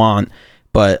what they want.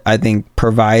 But I think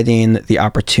providing the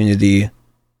opportunity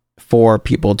for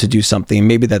people to do something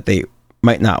maybe that they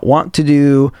might not want to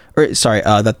do, or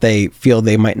that they feel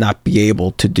they might not be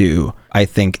able to do, I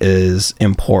think is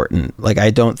important. Like,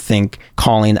 I don't think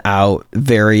calling out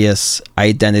various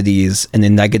identities in a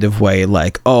negative way,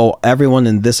 like, oh, everyone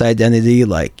in this identity,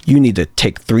 like, you need to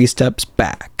take 3 steps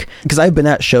back. Because I've been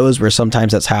at shows where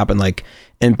sometimes that's happened, like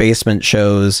in basement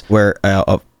shows where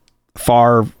a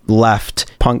far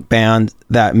left punk band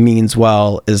that means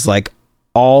well is like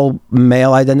all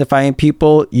male identifying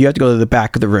people, you have to go to the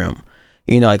back of the room.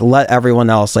 Like let everyone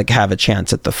else like have a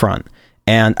chance at the front.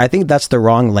 And I think that's the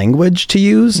wrong language to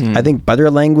use. I think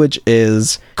better language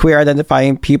is queer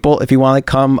identifying people. If you want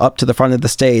to come up to the front of the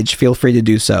stage, feel free to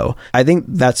do so. I think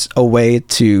that's a way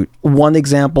to, one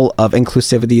example of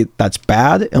inclusivity that's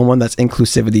bad and one that's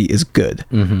inclusivity is good.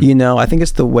 I think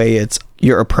it's the way it's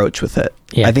your approach with it.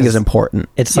 I think is important.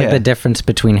 It's like the difference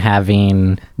between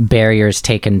having barriers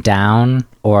taken down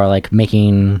or like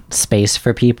making space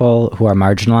for people who are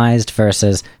marginalized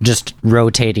versus just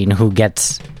rotating who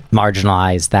gets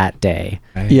marginalized that day.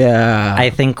 Yeah. I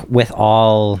think with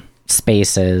all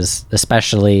spaces,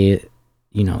 especially,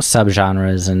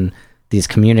 subgenres and these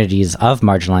communities of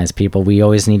marginalized people, we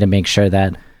always need to make sure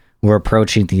that we're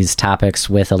approaching these topics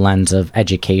with a lens of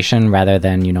education rather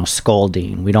than,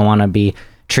 scolding. We don't want to be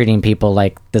treating people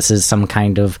like this is some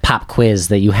kind of pop quiz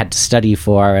that you had to study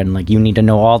for and like you need to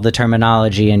know all the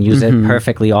terminology and use it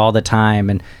perfectly all the time.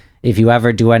 And if you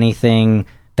ever do anything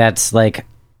that's like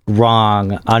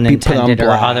wrong, unintended or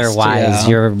otherwise,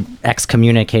 you're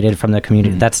excommunicated from the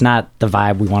community. That's not the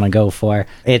vibe we want to go for.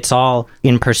 It's all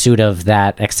in pursuit of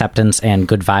that acceptance and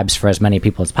good vibes for as many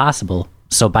people as possible.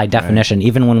 So by definition,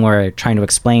 even when we're trying to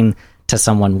explain to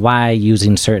someone why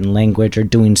using certain language or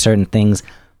doing certain things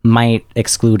might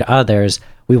exclude others,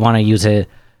 we want to use it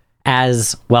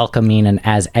as welcoming and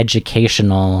as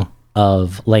educational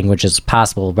of language as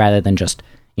possible rather than just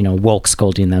woke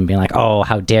scolding them, being like, oh,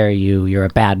 how dare you, you're a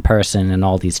bad person, and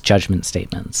all these judgment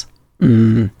statements.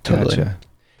 Totally. Gotcha.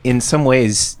 In some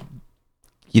ways,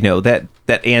 that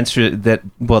answer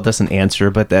doesn't answer,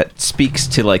 but that speaks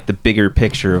to like the bigger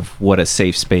picture of what a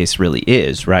safe space really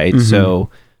is, right?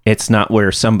 So it's not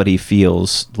where somebody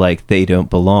feels like they don't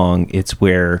belong. It's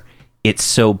where it's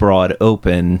so broad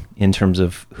open in terms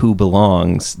of who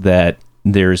belongs that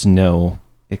there's no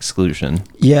exclusion.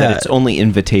 That it's only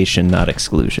invitation, not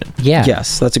exclusion.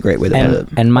 Yes, that's a great way to put it.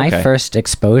 And my first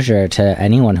exposure to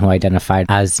anyone who identified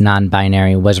as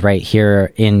non-binary was right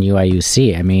here in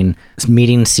UIUC. I mean,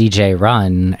 meeting CJ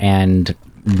Run and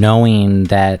knowing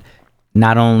that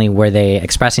not only were they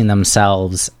expressing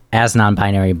themselves as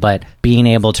non-binary, but being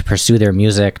able to pursue their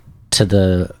music to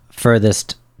the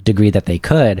furthest degree that they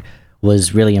could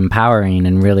was really empowering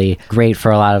and really great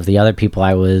for a lot of the other people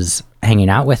I was hanging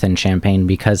out with in Champaign,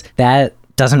 because that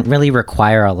doesn't really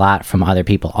require a lot from other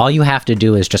people. All you have to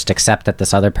do is just accept that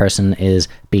this other person is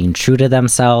being true to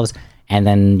themselves and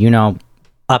then,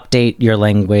 update your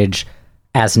language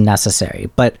as necessary.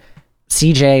 But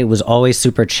CJ was always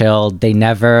super chill. They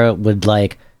never would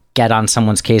like get on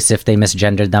someone's case if they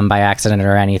misgendered them by accident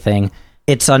or anything.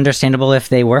 It's understandable if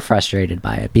they were frustrated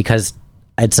by it because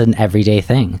it's an everyday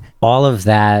thing. All of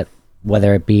that,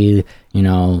 whether it be,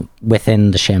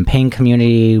 within the Champaign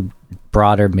community,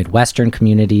 broader Midwestern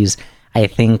communities, I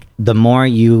think the more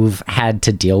you've had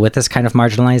to deal with this kind of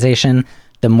marginalization,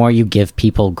 the more you give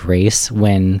people grace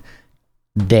when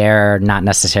they're not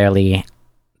necessarily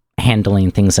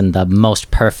handling things in the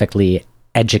most perfectly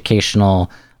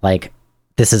educational, like,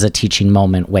 this is a teaching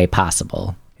moment way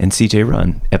possible. And CJ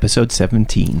Run, episode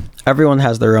 17. Everyone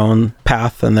has their own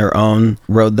path and their own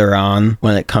road they're on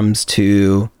when it comes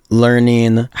to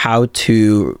learning how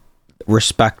to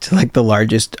respect like the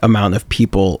largest amount of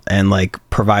people and like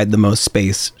provide the most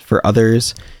space for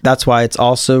others. That's why it's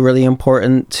also really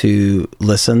important to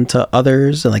listen to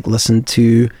others and like listen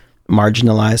to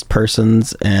marginalized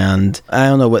persons. And I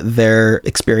don't know what their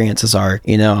experiences are.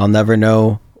 I'll never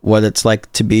know what it's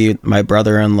like to be my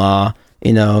brother-in-law.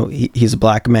 He's a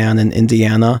black man in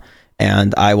Indiana,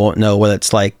 and I won't know what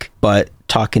it's like, but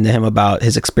talking to him about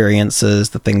his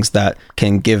experiences, the things that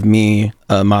can give me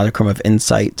a modicum of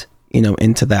insight,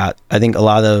 into that. I think a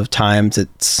lot of times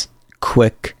it's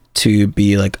quick to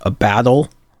be like a battle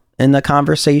in the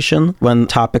conversation when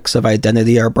topics of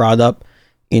identity are brought up.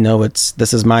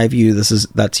 This is my view,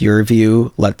 that's your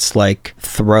view. Let's like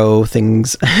throw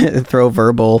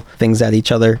verbal things at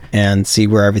each other and see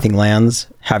where everything lands.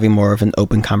 Having more of an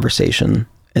open conversation,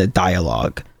 a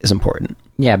dialogue is important.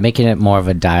 Yeah, making it more of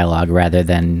a dialogue rather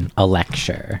than a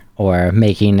lecture, or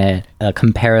making it a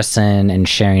comparison and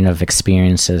sharing of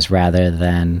experiences rather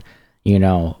than,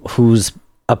 whose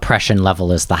oppression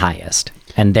level is the highest.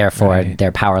 And therefore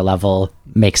their power level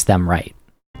makes them right.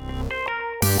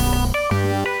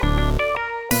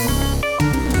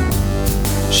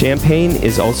 Champaign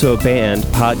is Also a Band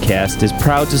podcast is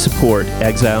proud to support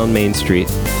Exile on Main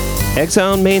Street.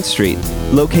 Exile on Main Street,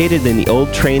 located in the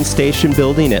old train station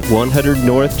building at 100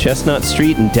 North Chestnut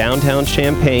Street in downtown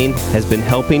Champaign, has been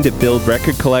helping to build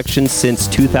record collections since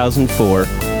 2004.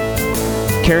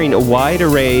 Carrying a wide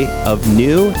array of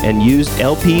new and used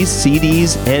LPs,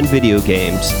 CDs, and video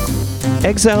games.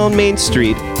 Exile on Main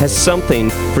Street has something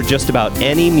for just about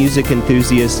any music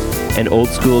enthusiast and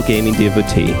old-school gaming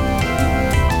devotee.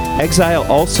 Exile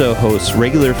also hosts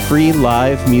regular free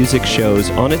live music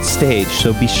shows on its stage,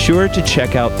 so be sure to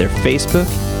check out their Facebook,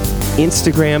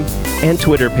 Instagram, and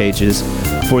Twitter pages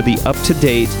for the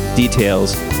up-to-date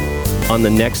details on the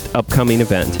next upcoming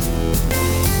event.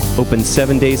 Open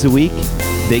 7 days a week,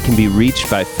 they can be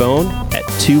reached by phone at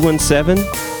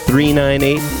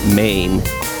 217-398-MAIN.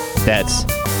 That's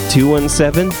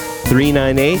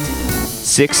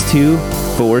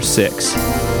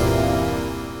 217-398-6246.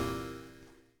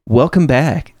 Welcome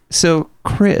back. So,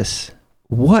 Chris,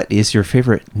 what is your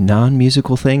favorite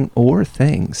non-musical thing or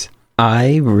things?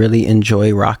 I really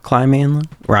enjoy rock climbing.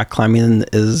 Rock climbing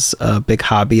is a big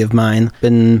hobby of mine.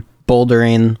 Been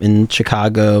bouldering in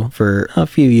Chicago for a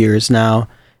few years now,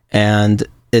 and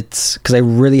it's because I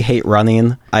really hate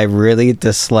running. I really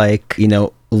dislike,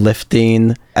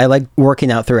 lifting. I like working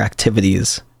out through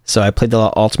activities. So I played a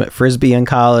lot of ultimate frisbee in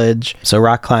college. So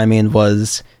rock climbing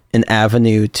was an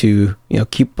avenue to,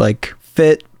 keep like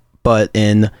fit, but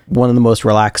in one of the most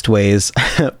relaxed ways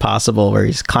possible, where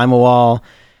you just climb a wall,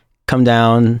 come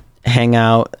down, hang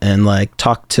out, and like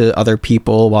talk to other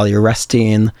people while you're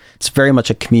resting. It's very much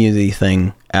a community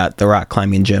thing at the rock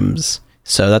climbing gyms.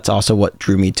 So that's also what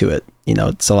drew me to it.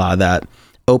 It's a lot of that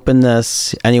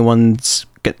openness. Anyone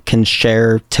can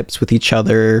share tips with each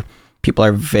other. People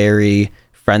are very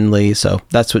friendly. So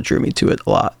that's what drew me to it a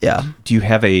lot. Yeah. Do you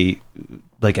have an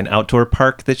outdoor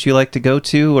park that you like to go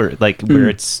to, or like where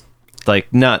it's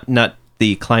like not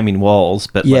the climbing walls,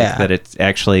 but like that it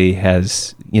actually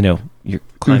has, you're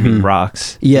climbing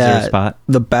rocks? Yeah. Is there a spot?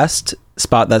 The best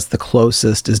spot that's the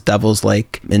closest is Devil's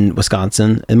Lake in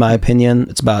Wisconsin, in my opinion.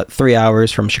 It's about 3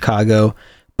 hours from Chicago,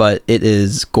 but it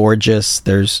is gorgeous.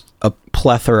 There's a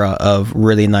plethora of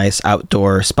really nice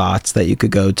outdoor spots that you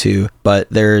could go to, but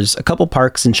there's a couple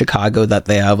parks in Chicago that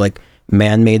they have like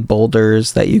man-made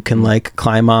boulders that you can like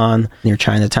climb on near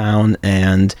Chinatown,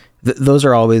 and those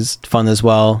are always fun as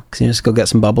well, because you just go get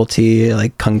some bubble tea,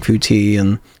 like kung fu tea,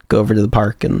 and go over to the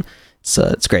park, and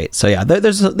it's great. So yeah,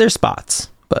 there's spots,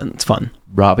 but it's fun.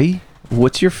 Robbie,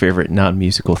 what's your favorite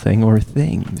non-musical thing or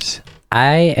things?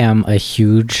 I am a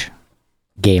huge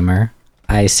gamer.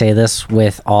 I say this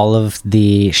with all of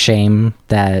the shame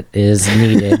that is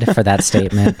needed for that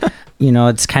statement.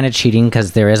 It's kind of cheating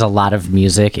because there is a lot of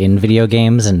music in video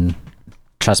games, and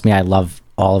trust me, I love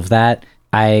all of that.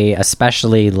 I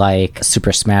especially like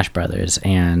Super Smash Brothers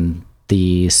and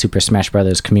the Super Smash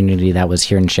Brothers community that was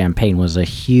here in Champaign was a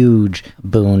huge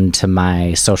boon to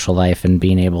my social life, and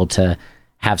being able to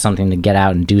have something to get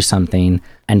out and do something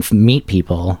and meet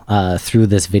people through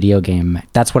this video game.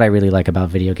 That's what I really like about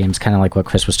video games, kind of like what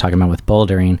Chris was talking about with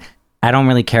bouldering. I don't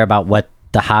really care about what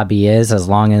the hobby is, as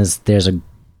long as there's a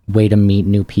way to meet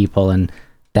new people and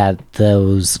that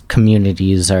those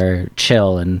communities are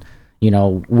chill and,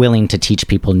 willing to teach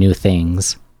people new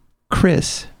things.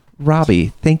 Chris, Robbie,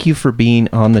 thank you for being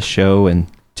on the show and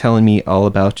telling me all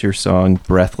about your song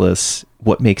Breathless,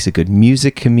 what makes a good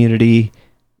music community,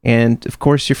 and of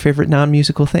course your favorite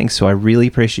non-musical things. So I really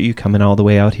appreciate you coming all the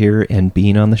way out here and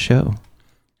being on the show.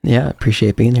 Yeah,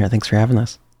 appreciate being here. Thanks for having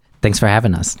us. Thanks for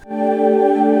having us.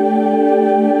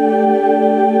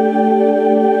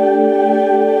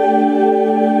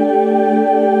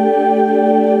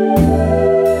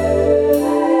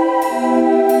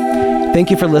 Thank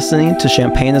you for listening to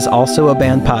Champaign is Also a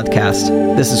Band podcast.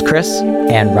 This is Chris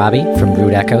and Robbie from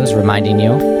Rude Echoes reminding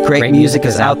you, great music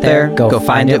is out there. Go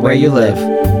find it where you live.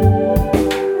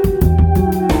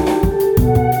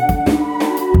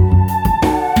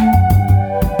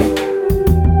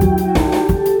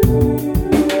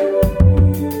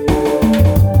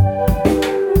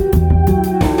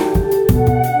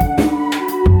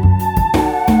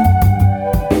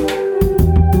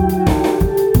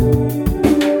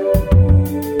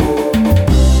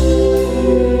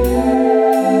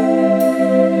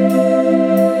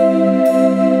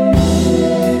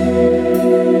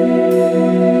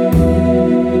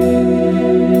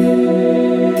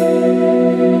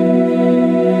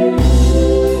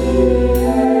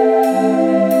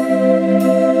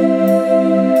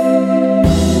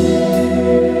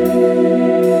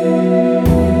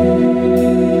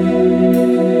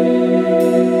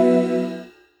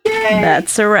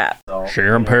 That's a wrap.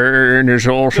 Champaign is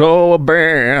also a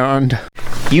band.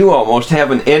 You almost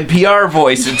have an NPR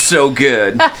voice. It's so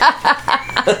good.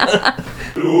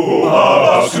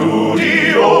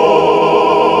 Studio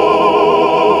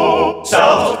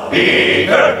sounds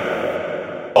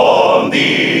bigger on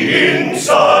the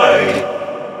inside.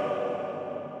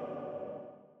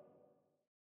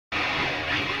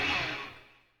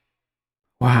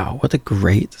 Wow, what a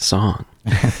great song.